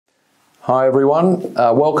Hi everyone,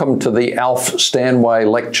 welcome to the Alf Stanway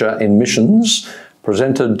Lecture in Missions,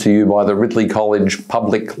 presented to you by the Ridley College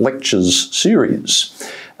Public Lectures series.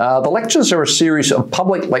 The lectures are a series of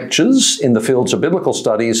public lectures in the fields of biblical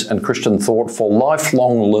studies and Christian thought for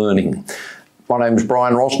lifelong learning. My name is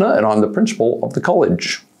Brian Rosner and I'm the principal of the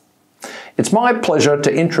college. It's my pleasure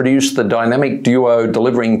to introduce the dynamic duo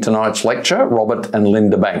delivering tonight's lecture, Robert and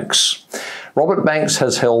Linda Banks. Robert Banks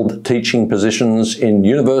has held teaching positions in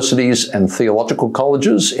universities and theological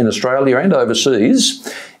colleges in Australia and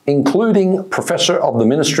overseas, including Professor of the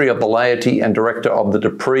Ministry of the Laity and Director of the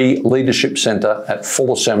Pree Leadership Centre at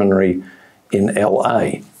Fuller Seminary in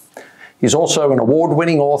LA. He's also an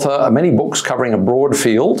award-winning author of many books covering a broad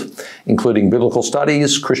field, including biblical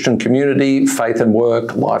studies, Christian community, faith and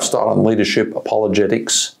work, lifestyle and leadership,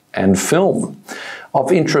 apologetics, and film.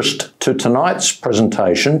 Of interest to tonight's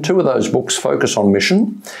presentation, two of those books focus on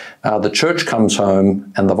mission, The Church Comes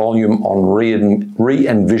Home and the volume on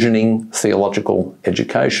Re-envisioning theological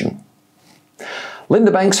education. Linda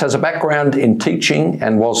Banks has a background in teaching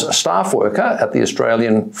and was a staff worker at the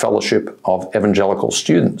Australian Fellowship of Evangelical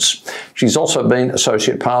Students. She's also been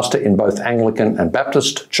associate pastor in both Anglican and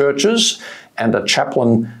Baptist churches and a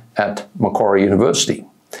chaplain at Macquarie University.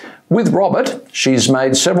 With Robert, she's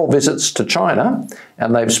made several visits to China,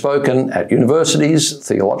 and they've spoken at universities,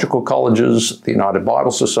 theological colleges, the United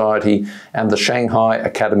Bible Society, and the Shanghai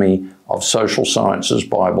Academy of Social Sciences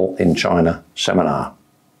Bible in China seminar.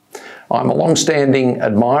 I'm a long-standing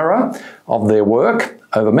admirer of their work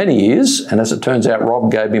over many years, and as it turns out, Rob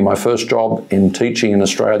gave me my first job in teaching in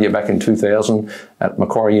Australia back in 2000 at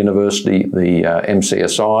Macquarie University, the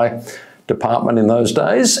MCSI department in those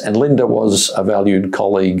days, and Linda was a valued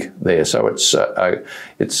colleague there. So it's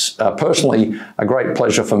personally a great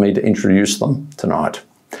pleasure for me to introduce them tonight.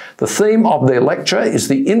 The theme of their lecture is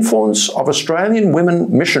the influence of Australian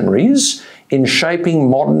women missionaries in shaping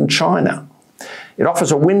modern China. It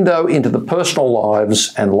offers a window into the personal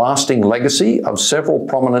lives and lasting legacy of several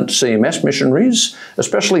prominent CMS missionaries,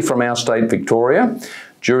 especially from our state, Victoria,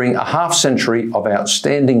 during a half-century of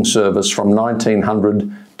outstanding service from 1900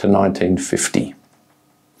 to 1950.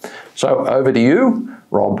 So over to you,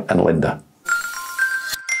 Rob and Linda.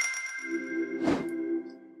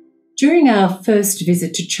 During our first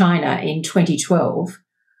visit to China in 2012,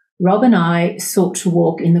 Rob and I sought to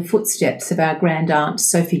walk in the footsteps of our grand-aunt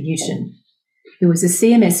Sophie Newton, who was a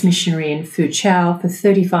CMS missionary in Foochow for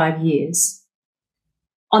 35 years.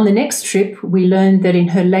 On the next trip, we learned that in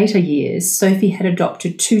her later years, Sophie had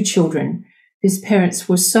adopted two children whose parents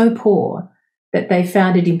were so poor that they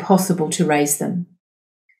found it impossible to raise them.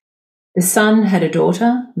 The son had a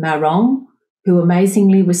daughter, Marong, who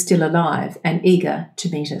amazingly was still alive and eager to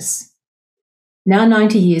meet us. Now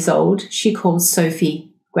 90 years old, she called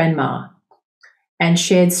Sophie Grandma and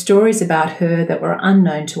shared stories about her that were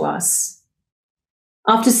unknown to us.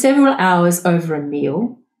 After several hours over a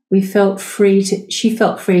meal, she felt free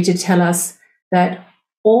to tell us that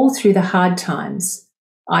all through the hard times,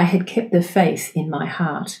 I had kept the faith in my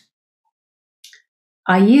heart.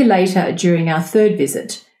 A year later, during our third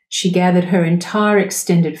visit, she gathered her entire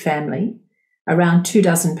extended family, around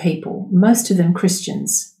 24 people, most of them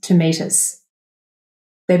Christians, to meet us.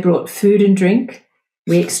 They brought food and drink,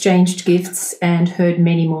 we exchanged gifts and heard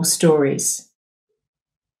many more stories.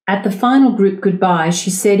 At the final group goodbye, she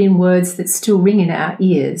said in words that still ring in our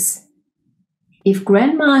ears, "If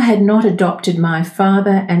Grandma had not adopted my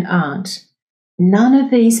father and aunt, none of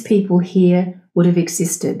these people here would have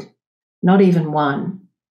existed, not even one."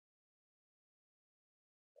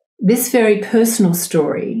 This very personal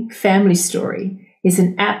story, family story, is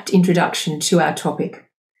an apt introduction to our topic.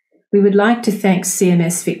 We would like to thank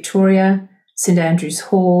CMS Victoria, St Andrew's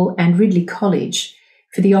Hall and Ridley College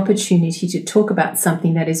for the opportunity to talk about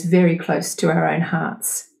something that is very close to our own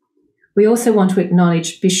hearts. We also want to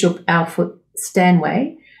acknowledge Bishop Alfred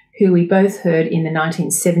Stanway, who we both heard in the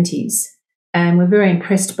 1970s, and we're very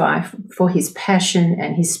impressed by for his passion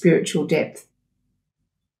and his spiritual depth.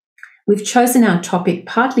 We've chosen our topic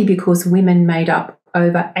partly because women made up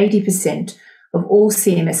over 80% of all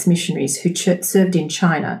CMS missionaries who served in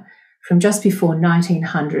China from just before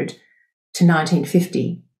 1900 to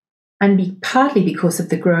 1950, and partly because of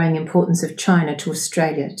the growing importance of China to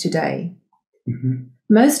Australia today. Mm-hmm.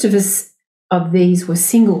 Most of these were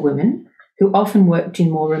single women who often worked in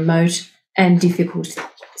more remote and difficult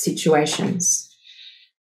situations.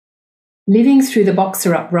 Living through the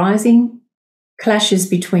Boxer Uprising, clashes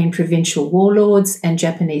between provincial warlords and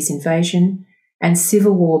Japanese invasion, and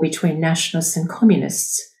civil war between nationalists and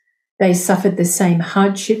communists, they suffered the same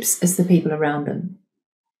hardships as the people around them.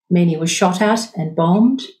 Many were shot at and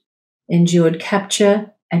bombed, endured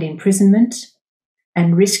capture and imprisonment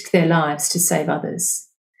and risked their lives to save others.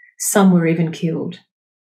 Some were even killed.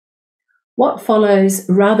 What follows,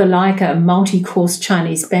 rather like a multi-course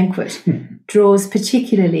Chinese banquet, draws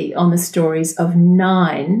particularly on the stories of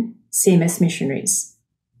 9 CMS missionaries,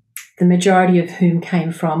 the majority of whom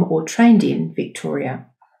came from or trained in Victoria.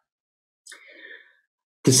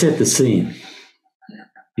 To set the scene,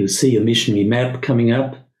 you'll see a missionary map coming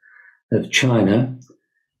up of China,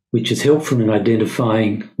 which is helpful in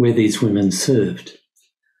identifying where these women served.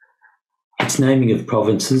 Its naming of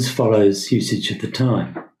provinces follows usage at the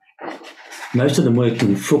time. Most of them worked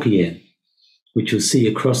in Fujian, which you'll see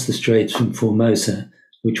across the straits from Formosa,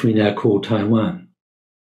 which we now call Taiwan.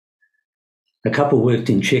 A couple worked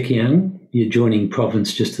in Zhejiang, the adjoining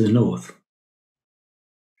province just to the north.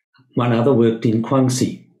 One other worked in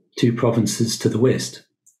Guangxi, 2 provinces to the west,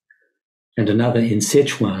 and another in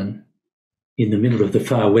Sichuan, in the middle of the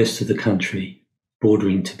far west of the country,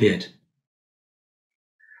 bordering Tibet.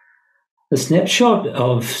 A snapshot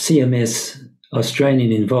of CMS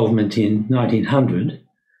Australian involvement in 1900,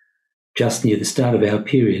 just near the start of our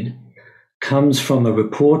period, comes from a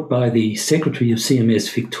report by the Secretary of CMS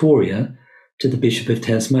Victoria to the Bishop of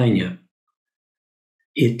Tasmania.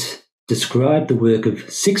 It described the work of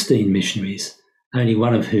 16 missionaries, only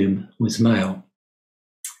one of whom was male.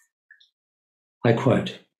 I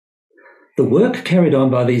quote, "The work carried on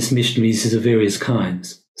by these missionaries is of various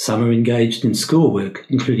kinds. Some are engaged in schoolwork,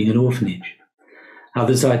 including an orphanage.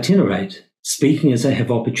 Others itinerate, speaking as they have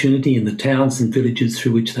opportunity in the towns and villages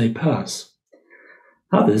through which they pass.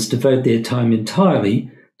 Others devote their time entirely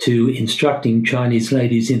to instructing Chinese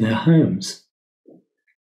ladies in their homes.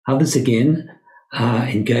 Others again are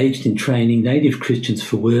engaged in training native Christians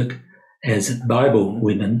for work as Bible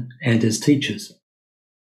women and as teachers.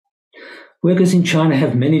 Workers in China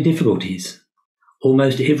have many difficulties.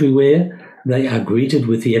 Almost everywhere they are greeted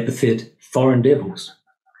with the epithet foreign devils,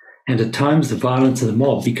 and at times the violence of the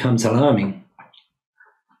mob becomes alarming.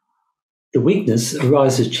 The weakness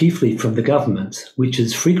arises chiefly from the government, which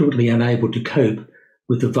is frequently unable to cope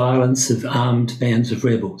with the violence of armed bands of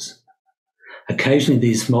rebels. Occasionally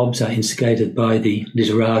these mobs are instigated by the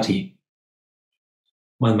literati.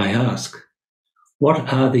 One may ask,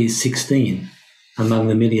 what are these 16 among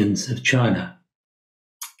the millions of China?"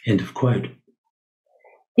 End of quote.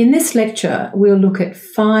 In this lecture, we'll look at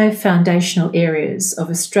 5 foundational areas of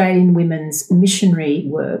Australian women's missionary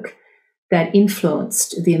work that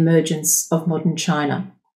influenced the emergence of modern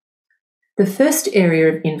China. The first area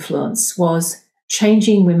of influence was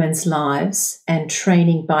changing women's lives and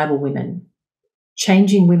training Bible women.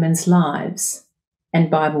 Changing women's lives and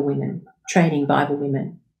Bible women, training Bible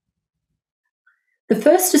women. The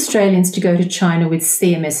first Australians to go to China with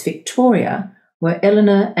CMS Victoria were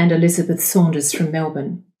Eleanor and Elizabeth Saunders from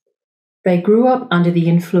Melbourne. They grew up under the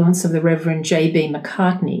influence of the Reverend J.B.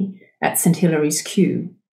 McCartney at St Hilary's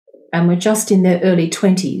Kew and were just in their early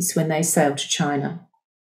 20s when they sailed to China.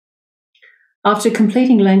 After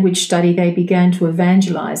completing language study, they began to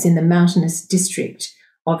evangelise in the mountainous district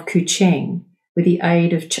of Kuching with the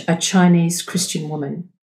aid of a Chinese Christian woman.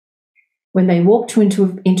 When they walked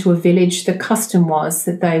into a village, the custom was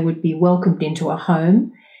that they would be welcomed into a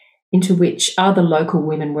home into which other local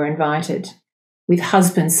women were invited, with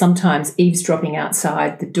husbands sometimes eavesdropping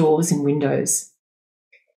outside the doors and windows.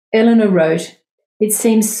 Eleanor wrote, "It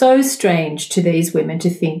seems so strange to these women to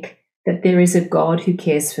think that there is a God who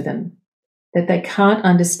cares for them, that they can't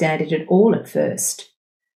understand it at all at first.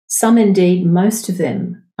 Some, indeed, most of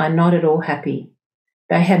them, are not at all happy.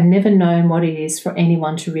 They have never known what it is for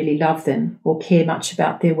anyone to really love them or care much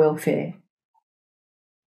about their welfare."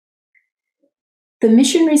 The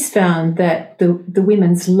missionaries found that the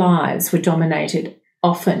women's lives were dominated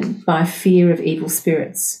often by fear of evil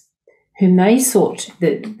spirits, whom they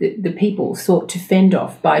the people sought to fend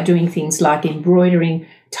off by doing things like embroidering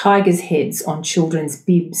tigers' heads on children's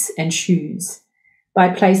bibs and shoes, by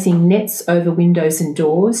placing nets over windows and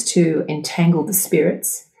doors to entangle the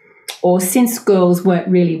spirits, or since girls weren't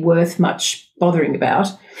really worth much bothering about,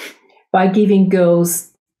 by giving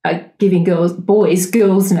boys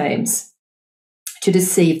girls' names to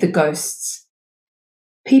deceive the ghosts.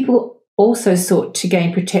 People also sought to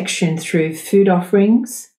gain protection through food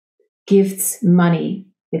offerings, gifts, money,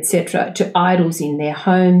 etc., to idols in their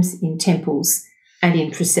homes, in temples, and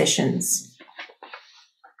in processions.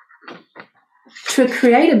 To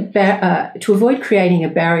avoid creating a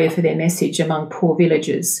barrier for their message among poor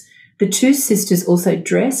villagers, the 2 sisters also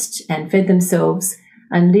dressed and fed themselves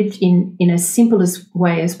and lived in as simple a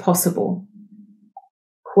way as possible.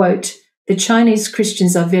 Quote, "The Chinese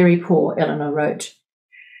Christians are very poor," Eleanor wrote.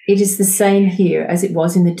 It is the same here as it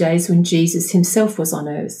was in the days when Jesus himself was on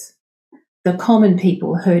earth. The common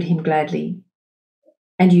people heard him gladly,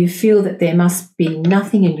 and you feel that there must be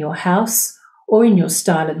nothing in your house or in your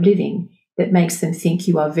style of living that makes them think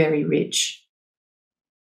you are very rich.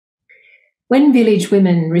 When village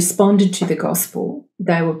women responded to the gospel,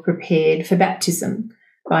 they were prepared for baptism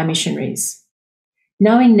by missionaries.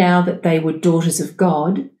 Knowing now that they were daughters of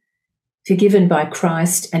God, forgiven by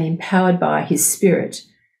Christ and empowered by his Spirit,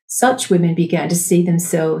 such women began to see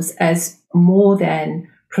themselves as more than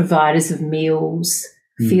providers of meals,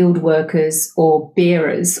 field workers, or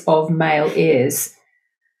bearers of male heirs.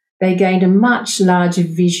 They gained a much larger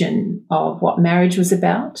vision of what marriage was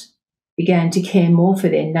about, began to care more for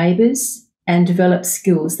their neighbours, and developed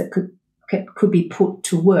skills that could be put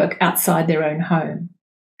to work outside their own home.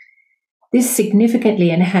 This significantly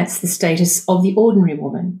enhanced the status of the ordinary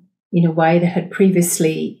woman in a way that had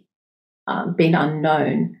previously been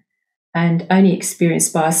unknown and only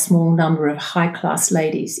experienced by a small number of high-class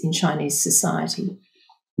ladies in Chinese society.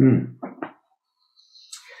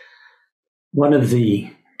 One of the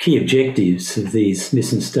key objectives of these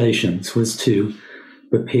mission stations was to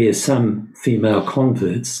prepare some female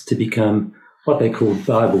converts to become what they called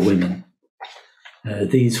Bible women.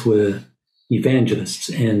 These were evangelists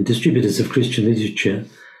and distributors of Christian literature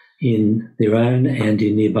in their own and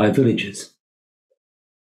in nearby villages.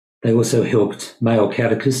 They also helped male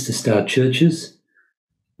catechists to start churches,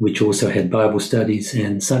 which also had Bible studies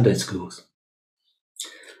and Sunday schools.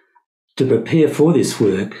 To prepare for this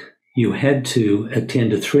work, you had to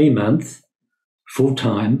attend a 3-month,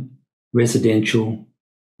 full-time, residential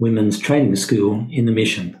women's training school in the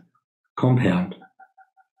mission compound.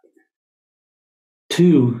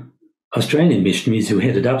 2 Australian missionaries who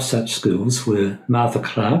headed up such schools were Martha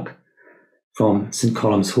Clark from St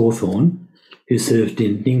Columb's Hawthorne, who served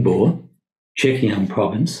in Ningbo, Zhejiang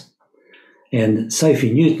province, and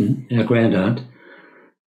Sophie Newton, our grandaunt,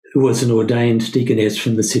 who was an ordained deaconess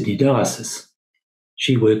from the Sydney diocese.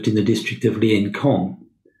 She worked in the district of Lien Kong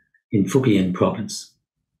in Fujian province.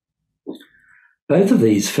 Both of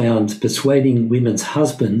these found persuading women's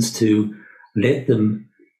husbands to let them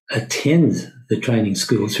attend the training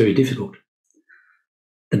schools very difficult.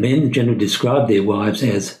 The men generally described their wives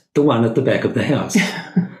as the one at the back of the house,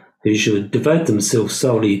 who should devote themselves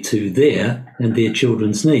solely to their and their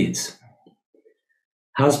children's needs.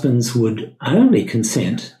 Husbands would only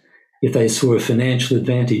consent if they saw a financial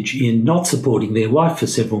advantage in not supporting their wife for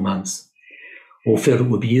several months, or felt it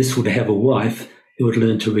would be useful to have a wife who would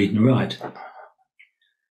learn to read and write.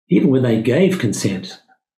 Even when they gave consent,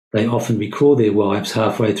 they often recalled their wives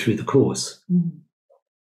halfway through the course.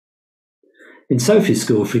 In Sophie's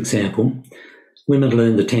school, for example, women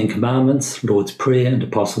learned the 10 Commandments, Lord's Prayer and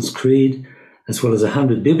Apostles' Creed, as well as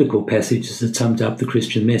 100 biblical passages that summed up the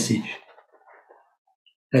Christian message.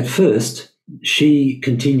 At first, she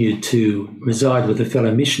continued to reside with her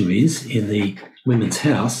fellow missionaries in the women's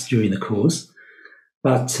house during the course,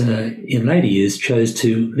 but in later years chose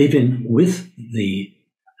to live in with the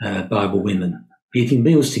Bible women, eating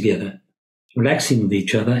meals together, relaxing with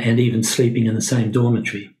each other, and even sleeping in the same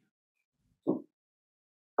dormitory.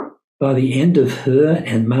 By the end of her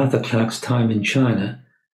and Martha Clark's time in China,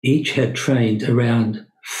 each had trained around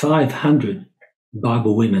 500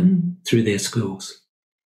 Bible women through their schools.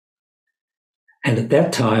 And at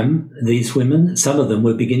that time, these women, some of them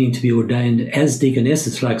were beginning to be ordained as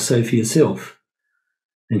deaconesses like Sophie herself.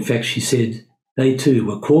 In fact, she said they too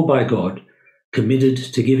were called by God, committed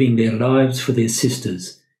to giving their lives for their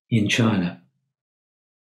sisters in China.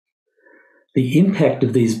 The impact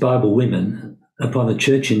of these Bible women upon the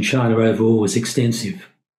church in China overall was extensive.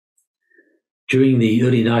 During the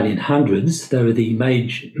early 1900s, they were the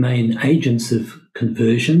main agents of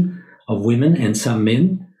conversion of women and some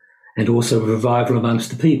men, and also revival amongst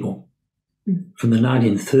the people. From the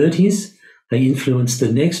 1930s, they influenced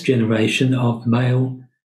the next generation of male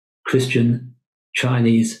Christian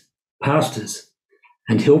Chinese pastors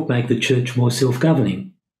and helped make the church more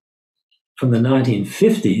self-governing. From the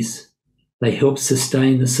 1950s, they helped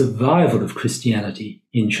sustain the survival of Christianity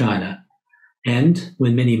in China, and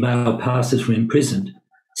when many male pastors were imprisoned,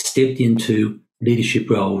 stepped into leadership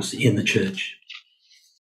roles in the church.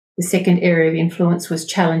 The second area of influence was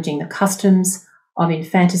challenging the customs of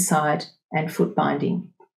infanticide and foot binding.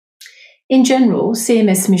 In general,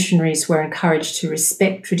 CMS missionaries were encouraged to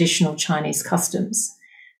respect traditional Chinese customs.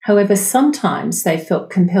 However, sometimes they felt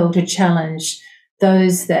compelled to challenge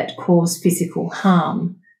those that cause physical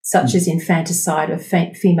harm, such as infanticide of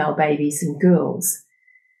female babies and girls.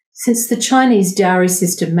 Since the Chinese dowry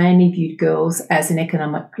system mainly viewed girls as an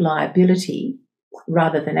economic liability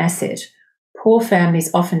rather than asset, Poor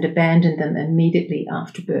families often abandoned them immediately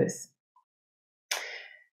after birth.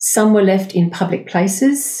 Some were left in public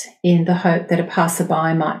places in the hope that a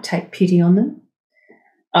passerby might take pity on them.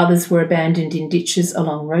 Others were abandoned in ditches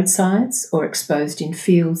along roadsides or exposed in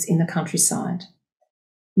fields in the countryside.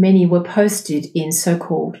 Many were posted in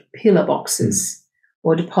so-called pillar boxes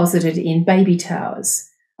or deposited in baby towers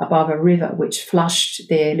above a river which flushed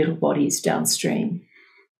their little bodies downstream.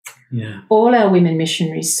 Yeah. All our women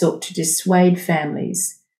missionaries sought to dissuade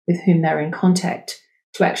families with whom they were in contact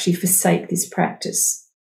to actually forsake this practice.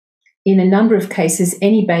 In a number of cases,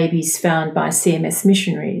 any babies found by CMS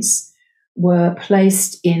missionaries were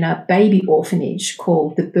placed in a baby orphanage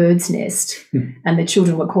called the Bird's Nest, and the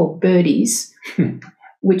children were called birdies,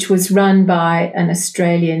 which was run by an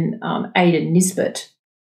Australian, Aidan Nisbet,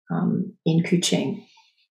 in Kuching.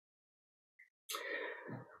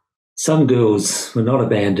 Some girls were not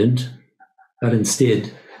abandoned, but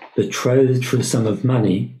instead betrothed for a sum of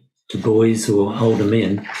money to boys or older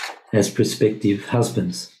men as prospective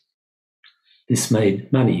husbands. This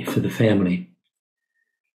made money for the family.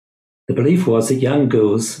 The belief was that young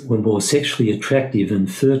girls were more sexually attractive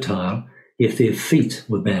and fertile if their feet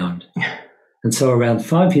were bound. And so around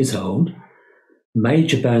 5 years old,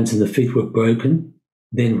 major bones in the feet were broken,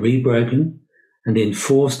 then rebroken, and then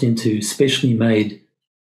forced into specially made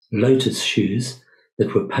lotus shoes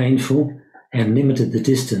that were painful and limited the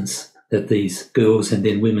distance that these girls and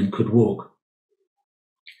then women could walk.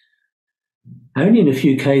 Only in a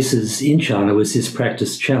few cases in China was this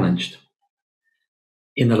practice challenged.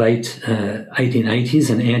 In the late 1880s,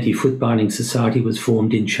 an anti-foot binding society was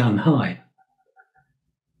formed in Shanghai.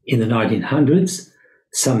 In the 1900s,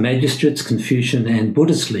 some magistrates, Confucian and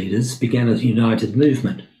Buddhist leaders began a united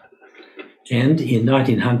movement. And in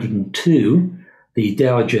 1902, the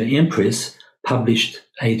Dowager Empress published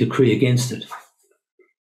a decree against it.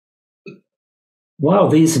 While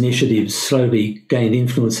these initiatives slowly gained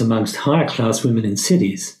influence amongst higher class women in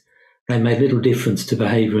cities, they made little difference to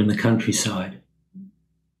behaviour in the countryside.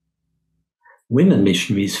 Women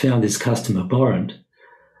missionaries found this custom abhorrent,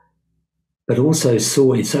 but also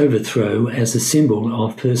saw its overthrow as a symbol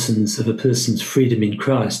of a person's freedom in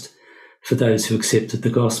Christ for those who accepted the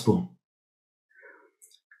gospel.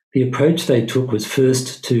 The approach they took was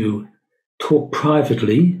first to talk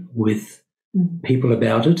privately with people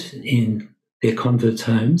about it in their converts'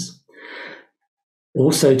 homes,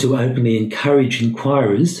 also to openly encourage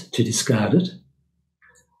inquirers to discard it,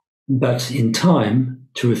 but in time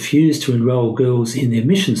to refuse to enrol girls in their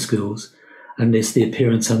mission schools unless their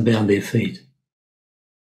parents unbound their feet.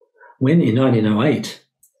 When in 1908,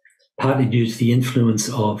 partly due to the influence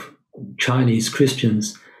of Chinese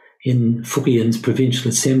Christians in Fujian's provincial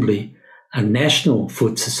assembly, a national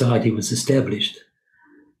foot society was established.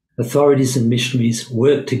 Authorities and missionaries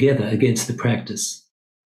worked together against the practice.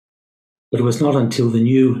 But it was not until the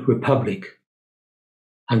new republic,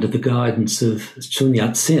 under the guidance of Sun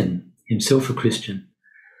Yat-sen, himself a Christian,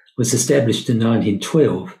 was established in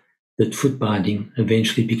 1912 that foot binding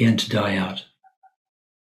eventually began to die out.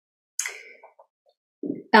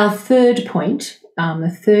 Our third point,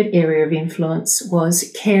 the third area of influence,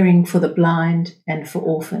 was caring for the blind and for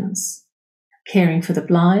orphans. Caring for the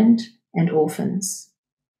blind and orphans.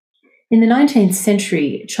 In the 19th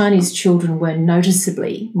century, Chinese children were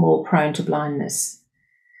noticeably more prone to blindness.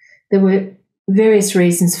 There were various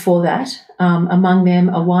reasons for that, among them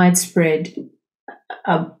a widespread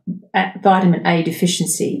vitamin A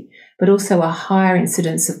deficiency, but also a higher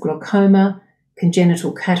incidence of glaucoma,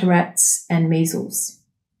 congenital cataracts, and measles.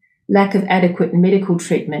 Lack of adequate medical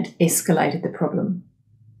treatment escalated the problem.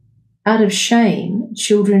 Out of shame,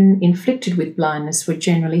 children inflicted with blindness were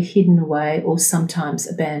generally hidden away or sometimes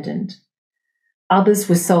abandoned. Others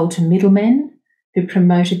were sold to middlemen who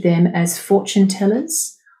promoted them as fortune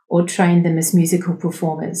tellers or trained them as musical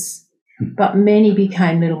performers. But many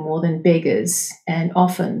became little more than beggars and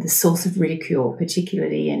often the source of ridicule,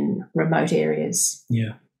 particularly in remote areas.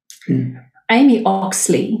 Yeah. Amy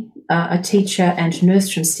Oxley, a teacher and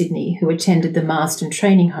nurse from Sydney who attended the Marsden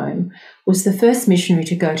Training Home, was the first missionary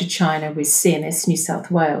to go to China with CMS New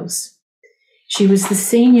South Wales. She was the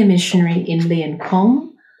senior missionary in Lian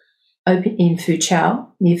Kong, in Fuchao,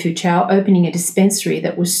 near Fuchao, opening a dispensary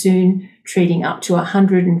that was soon treating up to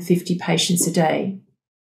 150 patients a day.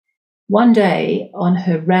 One day, on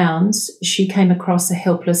her rounds, she came across a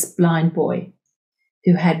helpless blind boy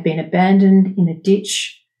who had been abandoned in a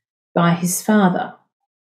ditch by his father.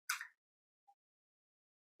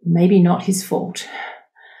 Maybe not his fault.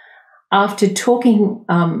 After talking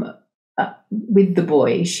with the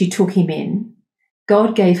boy, she took him in.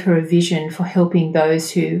 God gave her a vision for helping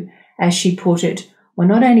those who, as she put it, were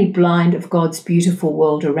not only blind of God's beautiful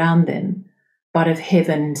world around them, but of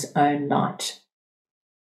heaven's own light.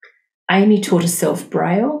 Amy taught herself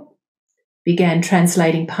Braille, began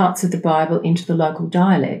translating parts of the Bible into the local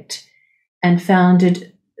dialect, and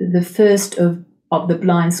founded the first of the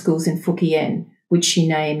blind schools in Fukien, which she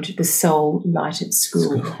named the Soul Lighted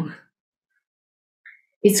School.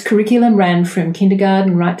 Its curriculum ran from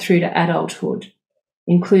kindergarten right through to adulthood,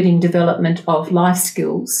 including development of life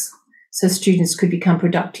skills, so students could become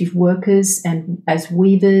productive workers and as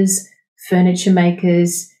weavers, furniture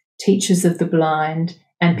makers, teachers of the blind,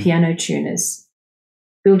 and piano tuners.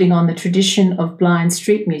 Building on the tradition of blind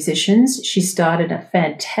street musicians, she started a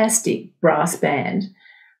fantastic brass band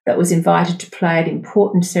that was invited to play at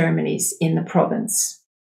important ceremonies in the province.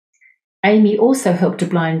 Amy also helped a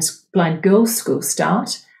blind girls' school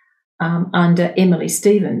start under Emily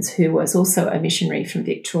Stevens, who was also a missionary from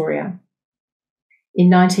Victoria. In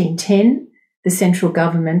 1910, the central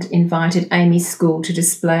government invited Amy's school to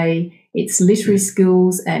display its literary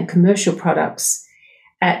skills and commercial products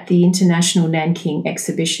at the International Nanking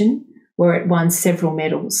Exhibition, where it won several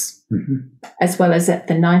medals, as well as at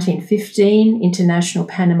the 1915 International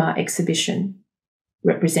Panama Exhibition,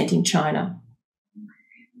 representing China.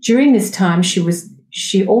 During this time,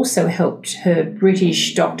 she also helped her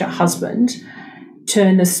British doctor husband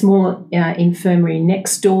turn the small infirmary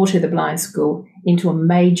next door to the blind school into a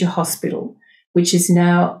major hospital, which is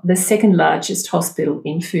now the second largest hospital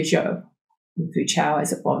in Fuzhou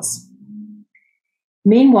as it was.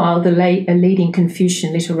 Meanwhile, the leading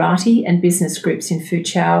Confucian literati and business groups in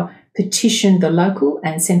Fuzhou petitioned the local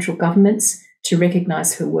and central governments to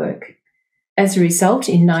recognise her work. As a result,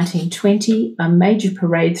 in 1920, a major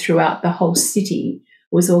parade throughout the whole city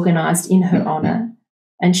was organised in her honour,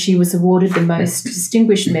 and she was awarded the most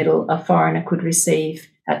distinguished medal a foreigner could receive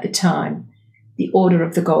at the time, the Order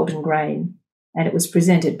of the Golden Grain, and it was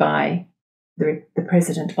presented by the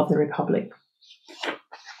President of the Republic.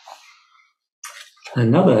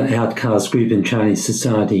 Another outcast group in Chinese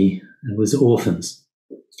society was orphans.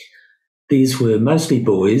 These were mostly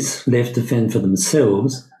boys left to fend for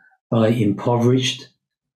themselves by impoverished,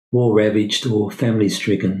 war-ravaged or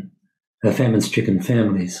famine-stricken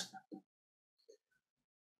families.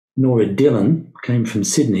 Nora Dillon came from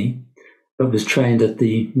Sydney but was trained at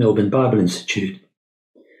the Melbourne Bible Institute.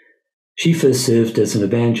 She first served as an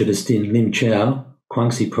evangelist in Lim Chau,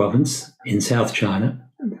 Guangxi Province in South China,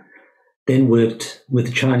 then worked with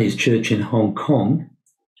the Chinese church in Hong Kong,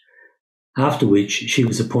 after which she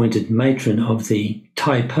was appointed matron of the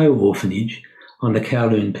Tai Po orphanage on the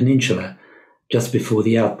Kowloon Peninsula just before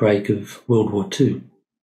the outbreak of World War II.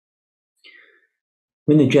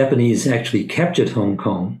 When the Japanese actually captured Hong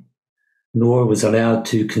Kong, Nora was allowed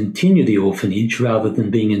to continue the orphanage rather than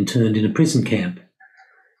being interned in a prison camp,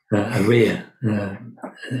 a rare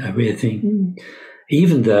thing,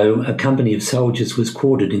 even though a company of soldiers was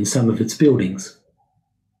quartered in some of its buildings.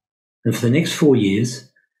 And for the next 4 years,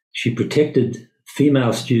 she protected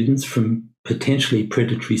female students from potentially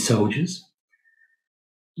predatory soldiers,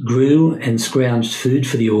 grew and scrounged food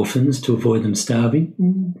for the orphans to avoid them starving,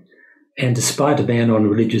 and despite a ban on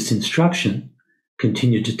religious instruction,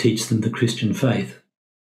 continued to teach them the Christian faith.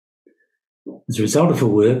 As a result of her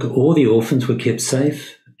work, all the orphans were kept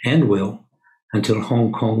safe and well until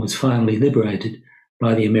Hong Kong was finally liberated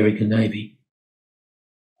by the American Navy.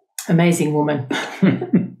 Amazing woman.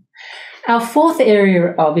 Our fourth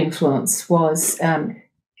area of influence was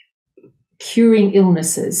curing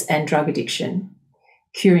illnesses and drug addiction.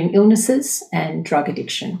 Curing illnesses and drug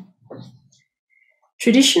addiction.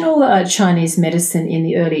 Traditional Chinese medicine in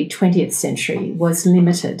the early 20th century was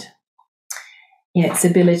limited in its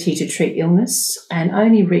ability to treat illness and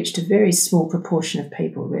only reached a very small proportion of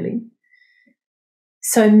people, really.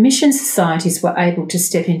 So mission societies were able to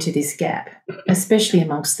step into this gap, especially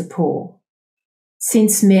amongst the poor.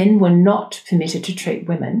 Since men were not permitted to treat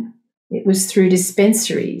women, it was through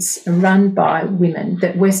dispensaries run by women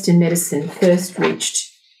that Western medicine first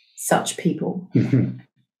reached such people.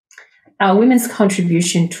 Our women's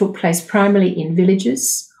contribution took place primarily in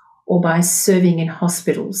villages or by serving in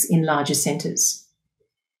hospitals in larger centres.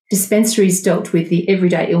 Dispensaries dealt with the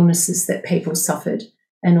everyday illnesses that people suffered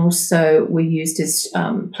and also were used as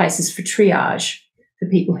places for triage for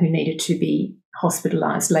people who needed to be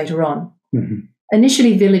hospitalised later on.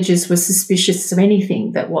 Initially, villagers were suspicious of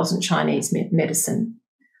anything that wasn't Chinese medicine,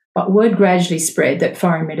 but word gradually spread that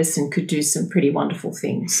foreign medicine could do some pretty wonderful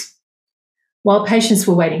things. While patients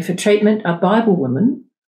were waiting for treatment, a Bible woman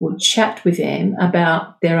would chat with them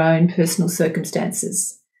about their own personal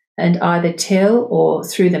circumstances and either tell or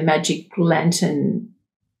through the magic lantern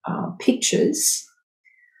pictures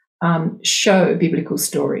show biblical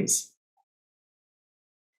stories.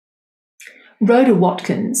 Rhoda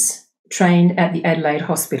Watkins trained at the Adelaide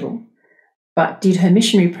Hospital, but did her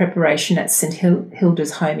missionary preparation at St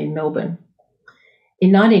Hilda's Home in Melbourne.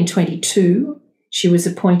 In 1922, she was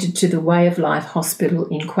appointed to the Way of Life Hospital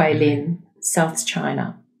in Guilin, South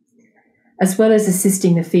China. As well as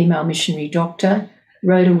assisting the female missionary doctor,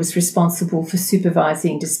 Rhoda was responsible for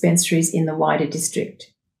supervising dispensaries in the wider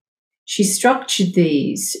district. She structured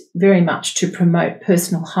these very much to promote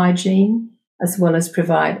personal hygiene, as well as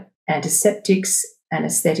provide antiseptics,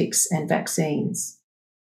 anaesthetics, and vaccines.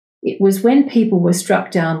 It was when people were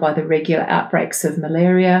struck down by the regular outbreaks of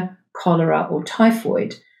malaria, cholera, or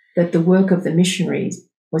typhoid that the work of the missionaries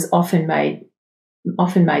was often made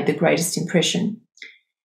the greatest impression.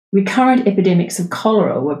 Recurrent epidemics of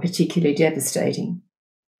cholera were particularly devastating.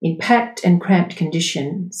 In packed and cramped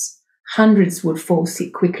conditions, hundreds would fall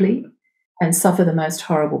sick quickly and suffer the most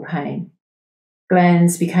horrible pain.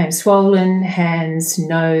 Glands became swollen, hands,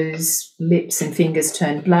 nose, lips and fingers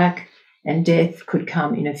turned black, and death could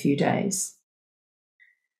come in a few days.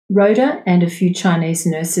 Rhoda and a few Chinese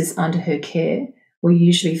nurses under her care were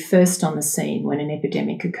usually first on the scene when an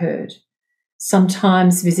epidemic occurred,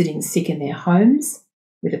 sometimes visiting sick in their homes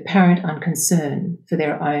with apparent unconcern for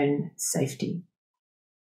their own safety.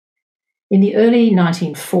 In the early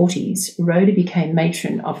 1940s, Rhoda became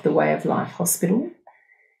matron of the Way of Life Hospital,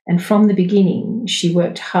 and from the beginning, she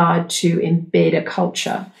worked hard to embed a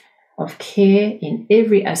culture of care in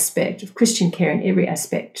every aspect, of Christian care in every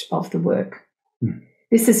aspect of the work.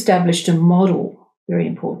 This established a model, very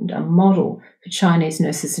important, a model for Chinese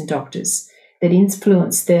nurses and doctors that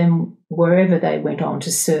influenced them wherever they went on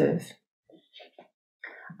to serve.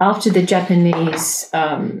 After the Japanese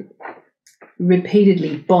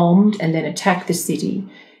repeatedly bombed and then attacked the city,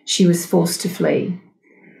 she was forced to flee,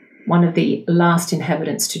 one of the last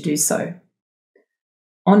inhabitants to do so.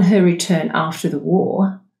 On her return after the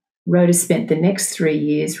war, Rhoda spent the next 3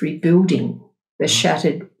 years rebuilding the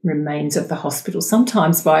shattered remains of the hospital,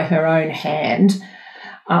 sometimes by her own hand,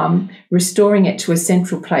 restoring it to a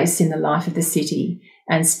central place in the life of the city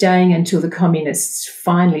and staying until the communists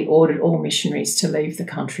finally ordered all missionaries to leave the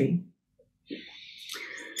country.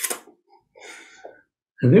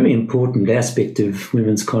 A very important aspect of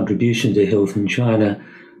women's contribution to health in China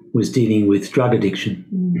was dealing with drug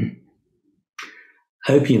addiction.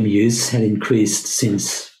 Opium use had increased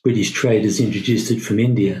since British traders introduced it from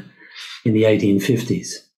India in the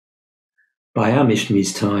 1850s. By our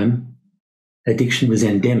missionaries' time, addiction was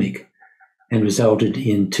endemic and resulted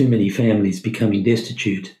in too many families becoming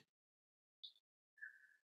destitute.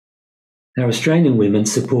 Our Australian women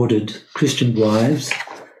supported Christian wives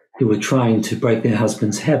who were trying to break their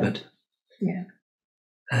husband's habit,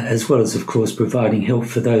 as well as, of course, providing help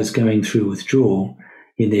for those going through withdrawal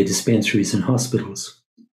in their dispensaries and hospitals.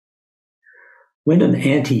 When an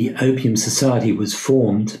anti-opium society was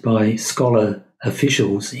formed by scholar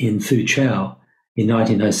officials in Fuzhou in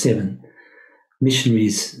 1907,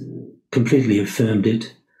 missionaries completely affirmed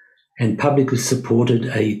it and publicly supported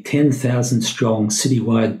a 10,000-strong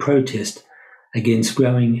citywide protest against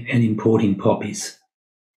growing and importing poppies.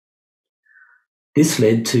 This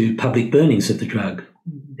led to public burnings of the drug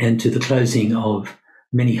and to the closing of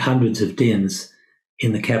many hundreds of dens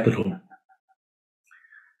in the capital.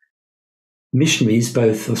 Missionaries,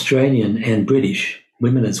 both Australian and British,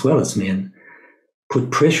 women as well as men,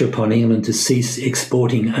 put pressure upon England to cease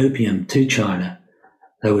exporting opium to China,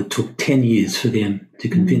 though it took 10 years for them to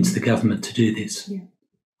convince the government to do this.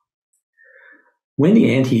 When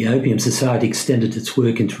the Anti-Opium Society extended its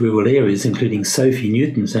work into rural areas, including Sophie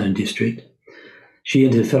Newton's own district, she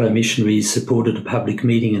and her fellow missionaries supported a public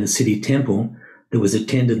meeting in the city temple that was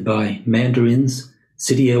attended by mandarins,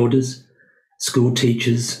 city elders, school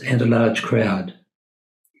teachers, and a large crowd.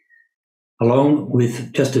 Along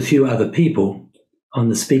with just a few other people, on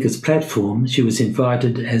the speaker's platform, she was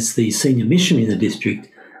invited as the senior missionary in the district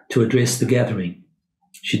to address the gathering.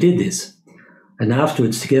 She did this, and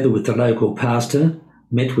afterwards, together with the local pastor,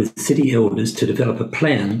 met with city elders to develop a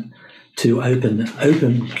plan to open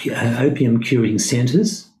opium curing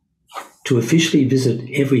centres, to officially visit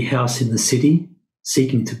every house in the city,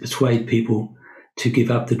 seeking to persuade people to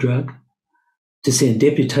give up the drug, to send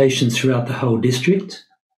deputations throughout the whole district,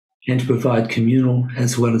 and to provide communal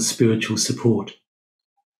as well as spiritual support.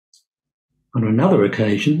 On another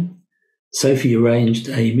occasion, Sophie arranged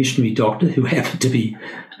a missionary doctor, who happened to be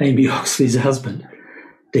Amy Oxley's husband,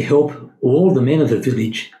 to help all the men of the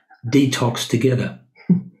village detox together.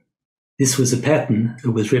 This was a pattern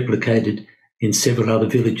that was replicated in several other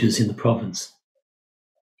villages in the province.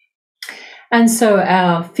 And so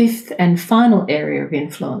our fifth and final area of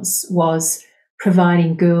influence was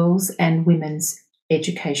providing girls and women's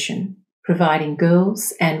education. Providing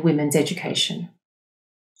girls and women's education.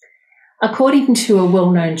 According to a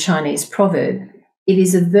well-known Chinese proverb, it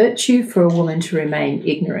is a virtue for a woman to remain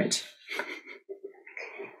ignorant.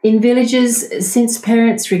 In villages, since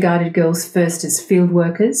parents regarded girls first as field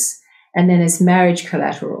workers and then as marriage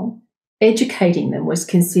collateral, educating them was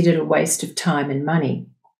considered a waste of time and money.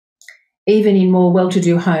 Even in more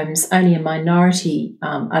well-to-do homes, only a minority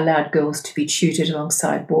allowed girls to be tutored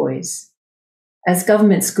alongside boys. As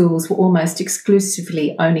government schools were almost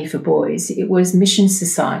exclusively only for boys, it was mission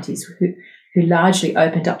societies who largely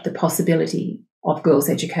opened up the possibility of girls'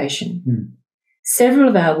 education. Mm. Several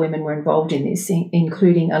of our women were involved in this,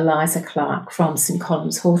 including Eliza Clark from St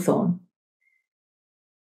Columb's Hawthorne,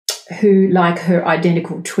 who, like her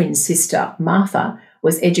identical twin sister, Martha,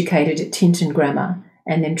 was educated at Tinton Grammar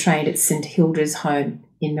and then trained at St Hilda's Home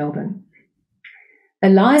in Melbourne.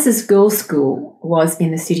 Eliza's girls' school was in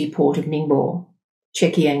the city port of Ningbo,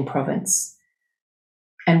 Zhejiang province,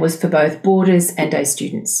 and was for both boarders and day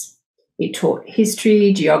students. It taught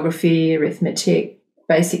history, geography, arithmetic,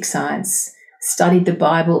 basic science, studied the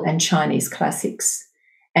Bible and Chinese classics,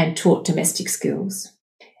 and taught domestic skills.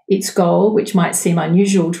 Its goal, which might seem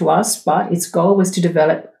unusual to us, but its goal was to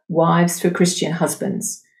develop wives for Christian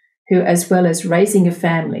husbands who, as well as raising a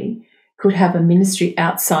family, could have a ministry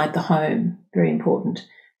outside the home, very important,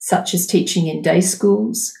 such as teaching in day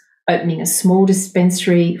schools, opening a small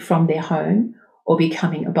dispensary from their home, or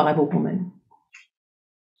becoming a Bible woman.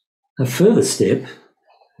 A further step,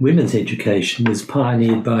 women's education, was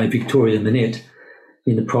pioneered by Victoria Manette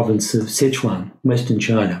in the province of Sichuan, Western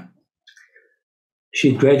China.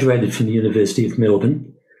 She had graduated from the University of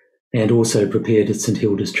Melbourne and also prepared at St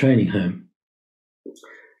Hilda's Training Home.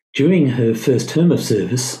 During her first term of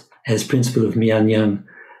service as principal of Mianyang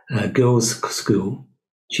Girls' School,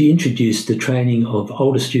 she introduced the training of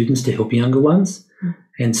older students to help younger ones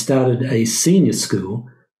and started a senior school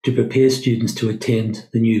to prepare students to attend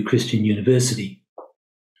the new Christian university.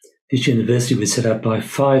 This university was set up by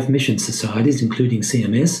 5 mission societies, including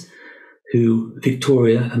CMS, who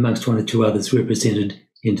Victoria, amongst one or two others, represented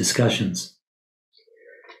in discussions.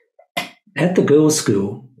 At the girls'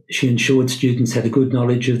 school, she ensured students had a good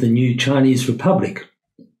knowledge of the new Chinese Republic.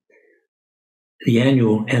 The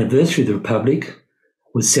annual anniversary of the Republic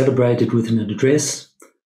was celebrated with an address,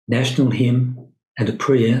 national hymn, and a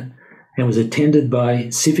prayer, and was attended by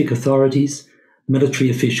civic authorities, military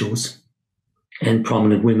officials, and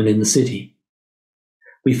prominent women in the city.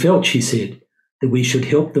 We felt, she said, that we should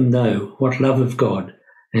help them know what love of God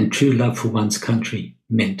and true love for one's country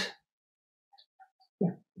meant.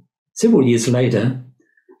 Several years later,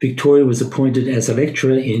 Victoria was appointed as a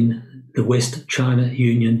lecturer in the West China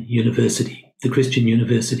Union University, the Christian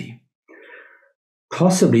University,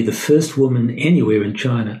 possibly the first woman anywhere in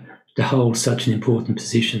China to hold such an important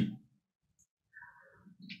position.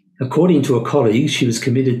 According to a colleague, she was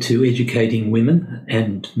committed to educating women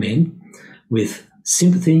and men with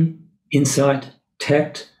sympathy, insight,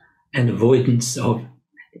 tact, and avoidance of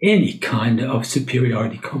any kind of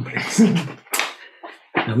superiority complex.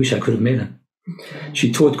 I wish I could have met her.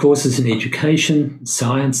 She taught courses in education,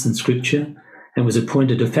 science, and scripture, and was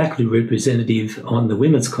appointed a faculty representative on the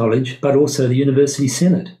Women's College, but also the University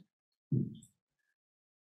Senate.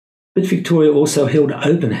 But Victoria also held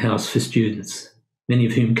open house for students, many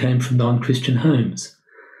of whom came from non-Christian homes,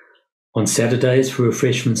 on Saturdays for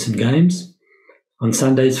refreshments and games, on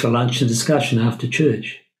Sundays for lunch and discussion after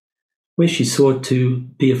church, where she sought to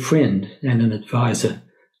be a friend and an advisor,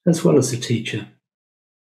 as well as a teacher.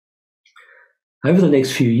 Over the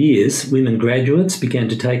next few years, women graduates began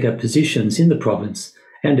to take up positions in the province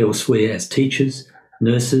and elsewhere as teachers,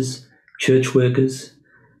 nurses, church workers,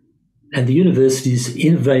 and the university's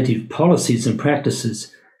innovative policies and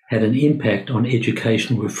practices had an impact on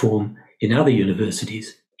educational reform in other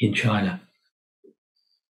universities in China.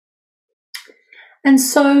 And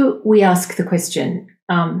so we ask the question,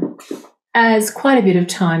 as quite a bit of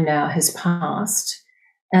time now has passed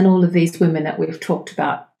and all of these women that we've talked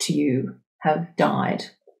about to you have died,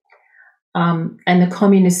 and the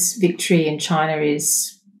communist victory in China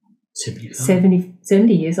is 70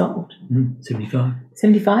 years old.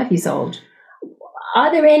 75 years old.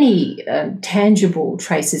 Are there any tangible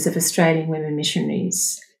traces of Australian women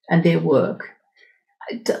missionaries and their work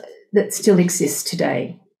that still exist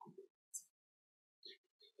today?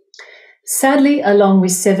 Sadly, along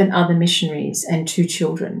with 7 other missionaries and 2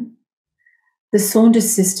 children, the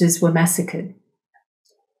Saunders sisters were massacred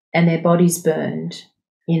and their bodies burned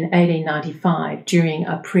in 1895 during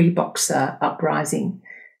a pre-Boxer uprising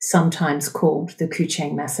sometimes called the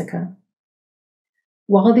Kuching Massacre.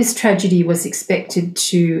 While this tragedy was expected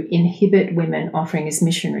to inhibit women offering as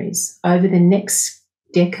missionaries, over the next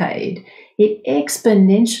decade, it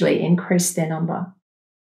exponentially increased their number.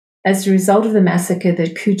 As a result of the massacre, the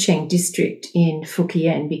Kuching district in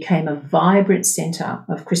Fujian became a vibrant centre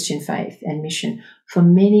of Christian faith and mission for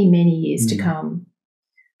many, many years to come.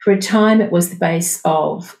 For a time, it was the base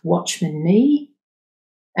of Watchman Nee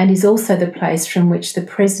and is also the place from which the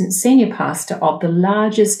present senior pastor of the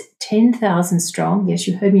largest 10,000 strong, yes,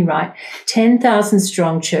 you heard me right, 10,000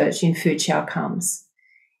 strong church in Fuzhou comes.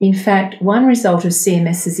 In fact, one result of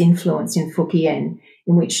CMS's influence in Fujian,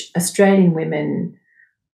 in which Australian women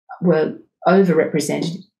were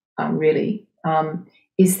overrepresented,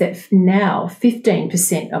 is that now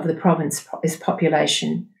 15% of the province's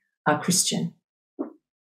population are Christian.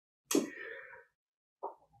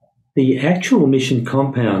 The actual mission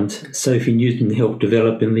compound Sophie Newton helped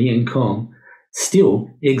develop in Liankong still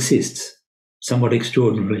exists, somewhat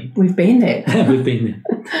extraordinarily. We've been there. We've been there.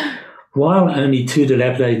 While only 2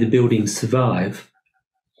 dilapidated buildings survive,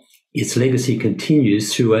 its legacy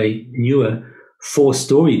continues through a newer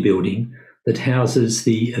 4-storey building that houses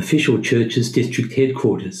the official church's district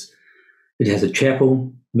headquarters. It has a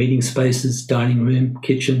chapel, meeting spaces, dining room,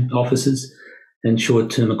 kitchen, offices, and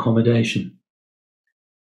short-term accommodation.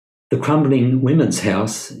 The crumbling women's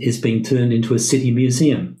house is being turned into a city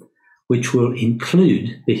museum, which will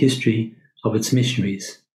include the history of its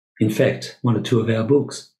missionaries. In fact, 1 or 2 of our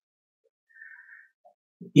books.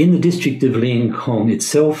 In the district of Liankong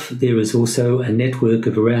itself, there is also a network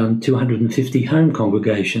of around 250 home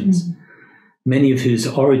congregations, many of whose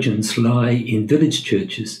origins lie in village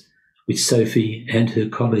churches, which Sophie and her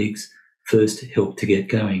colleagues first helped to get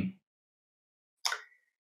going.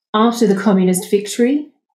 After the communist victory,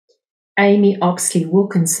 Amy Oxley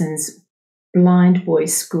Wilkinson's Blind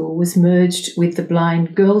Boys School was merged with the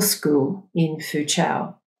Blind Girls School in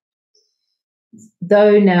Fuzhou.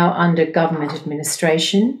 Though now under government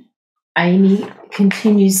administration, Amy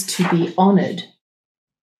continues to be honoured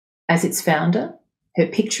as its founder. Her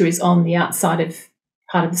picture is on the outside of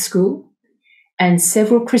part of the school, and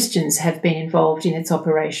several Christians have been involved in its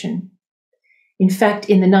operation. In fact,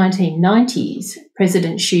 in the 1990s,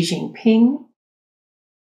 President Xi Jinping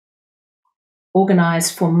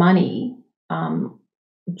organised for money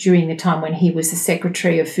during the time when he was the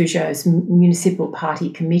secretary of Fuzhou's municipal party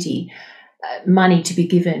committee, money to be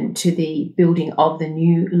given to the building of the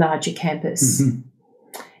new larger campus.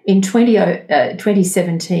 In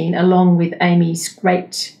 2017, along with Amy's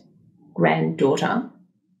great-granddaughter,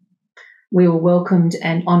 we were welcomed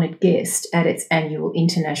an honoured guest at its annual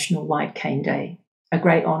International White Cane Day, a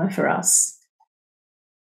great honour for us.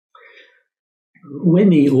 When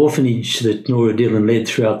the orphanage that Nora Dillon led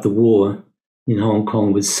throughout the war in Hong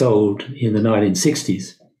Kong was sold in the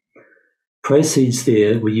 1960s, proceeds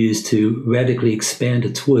there were used to radically expand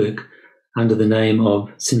its work under the name of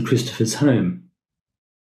St Christopher's Home.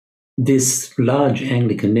 This large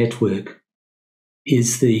Anglican network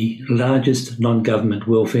is the largest non-government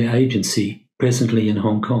welfare agency presently in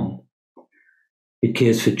Hong Kong. It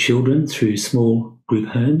cares for children through small group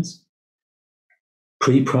homes,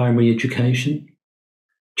 pre-primary education,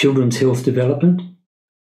 children's health development,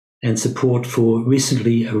 and support for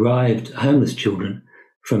recently arrived homeless children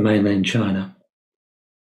from mainland China.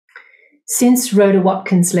 Since Rhoda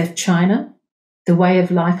Watkins left China, the Way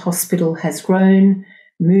of Life Hospital has grown,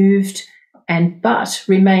 moved, but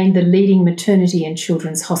remained the leading maternity and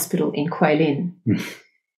children's hospital in Guilin.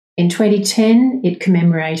 In 2010, it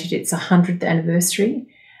commemorated its 100th anniversary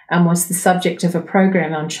and was the subject of a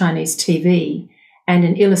program on Chinese TV and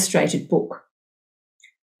an illustrated book.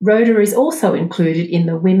 Rhoda is also included in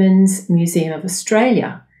the Women's Museum of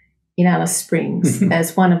Australia in Alice Springs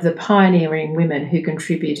as one of the pioneering women who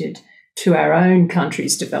contributed to our own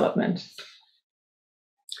country's development.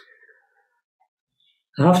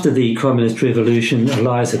 After the Communist Revolution,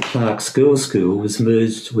 Eliza Clark's Girls' School was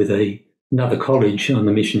merged with another college on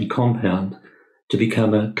the mission compound to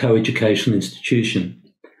become a co-educational institution.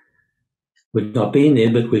 We've not been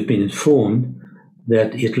there, but we've been informed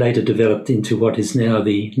that it later developed into what is now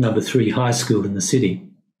the number 3 high school in the city.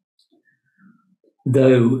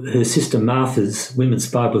 Though her sister Martha's Women's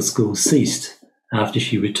Bible School ceased after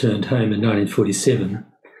she returned home in 1947,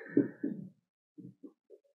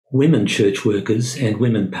 women church workers and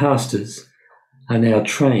women pastors are now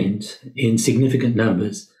trained in significant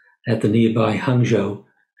numbers at the nearby Hangzhou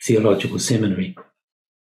Theological Seminary.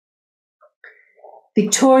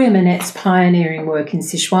 Victoria Manette's pioneering work in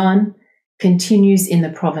Sichuan continues in the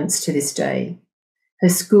province to this day. Her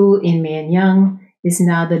school in Mianyang is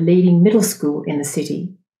now the leading middle school in the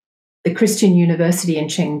city, The Christian University in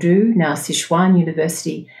Chengdu, now Sichuan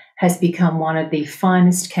University, has become one of the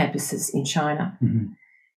finest campuses in China. Mm-hmm.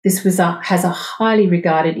 This has a highly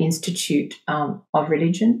regarded institute of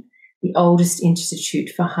religion, the oldest institute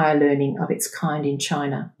for higher learning of its kind in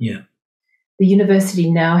China. Yeah. The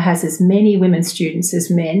university now has as many women students as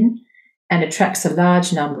men and attracts a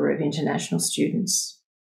large number of international students.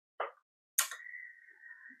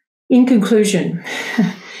 In conclusion,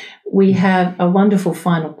 we have a wonderful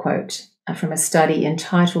final quote from a study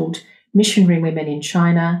entitled Missionary Women in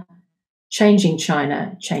China, Changing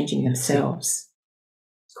Themselves.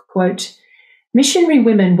 Quote, missionary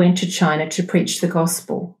women went to China to preach the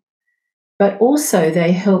gospel, but also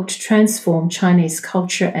they helped transform Chinese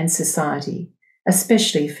culture and society,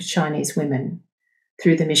 especially for Chinese women.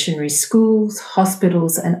 Through the missionary schools,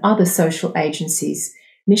 hospitals, and other social agencies,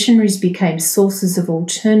 missionaries became sources of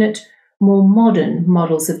alternate, more modern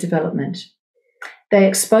models of development. They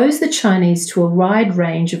exposed the Chinese to a wide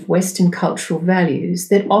range of Western cultural values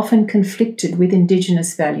that often conflicted with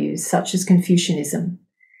indigenous values, such as Confucianism.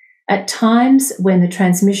 At times when the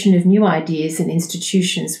transmission of new ideas and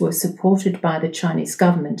institutions were supported by the Chinese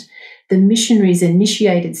government, the missionaries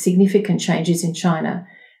initiated significant changes in China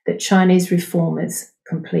that Chinese reformers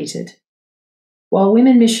completed. While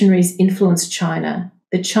women missionaries influenced China,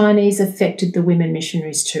 the Chinese affected the women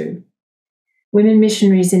missionaries too. Women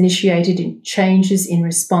missionaries initiated changes in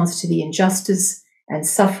response to the injustice and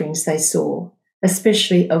sufferings they saw,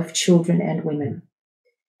 especially of children and women.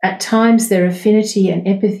 At times, their affinity and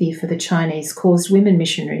empathy for the Chinese caused women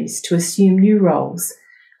missionaries to assume new roles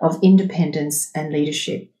of independence and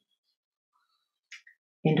leadership.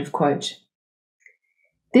 End of quote.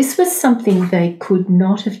 This was something they could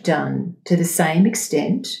not have done to the same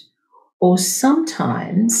extent or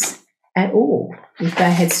sometimes at all if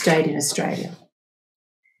they had stayed in Australia.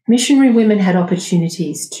 Missionary women had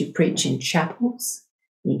opportunities to preach in chapels,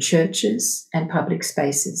 in churches and public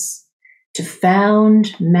spaces, to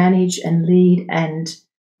found, manage and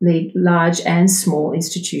lead large and small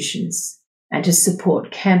institutions, and to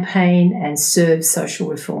support, campaign and serve social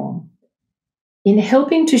reform. In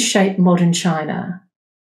helping to shape modern China,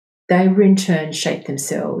 they were in turn shaped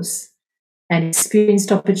themselves and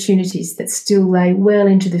experienced opportunities that still lay well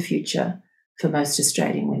into the future for most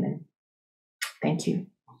Australian women. Thank you.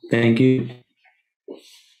 Thank you.